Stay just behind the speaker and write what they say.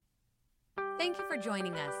Thank you for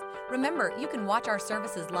joining us. Remember, you can watch our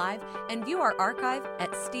services live and view our archive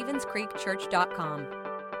at StevensCreekChurch.com.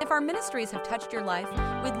 If our ministries have touched your life,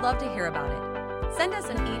 we'd love to hear about it. Send us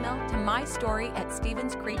an email to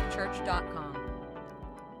mystory@StevensCreekChurch.com.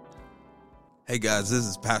 Hey guys, this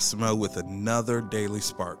is Pastor Mo with another Daily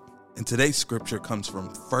Spark. And today's scripture comes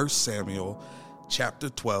from 1 Samuel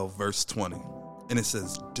chapter 12, verse 20. And it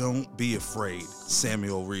says, "Don't be afraid,"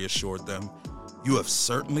 Samuel reassured them. "You have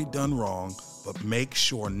certainly done wrong, but make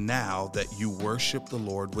sure now that you worship the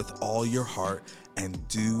Lord with all your heart and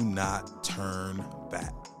do not turn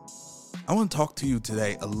back." I want to talk to you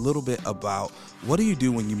today a little bit about what do you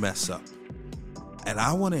do when you mess up? And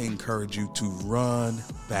I want to encourage you to run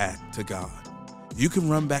back to God. You can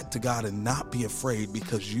run back to God and not be afraid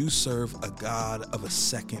because you serve a God of a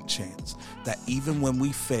second chance. That even when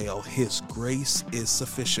we fail, His grace is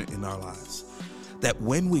sufficient in our lives. That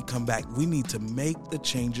when we come back, we need to make the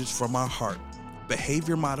changes from our heart.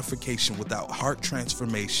 Behavior modification without heart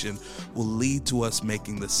transformation will lead to us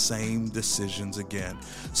making the same decisions again.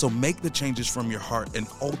 So make the changes from your heart and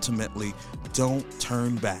ultimately don't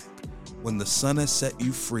turn back. When the Son has set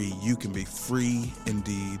you free, you can be free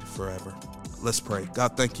indeed forever. Let's pray.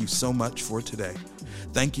 God, thank you so much for today.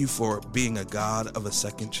 Thank you for being a God of a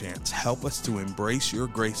second chance. Help us to embrace your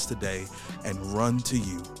grace today and run to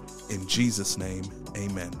you. In Jesus' name,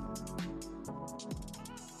 amen.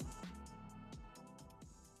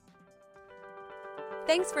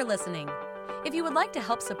 Thanks for listening. If you would like to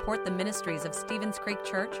help support the ministries of Stevens Creek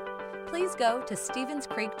Church, please go to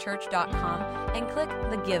StevensCreekChurch.com and click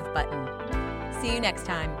the Give button. See you next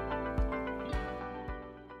time.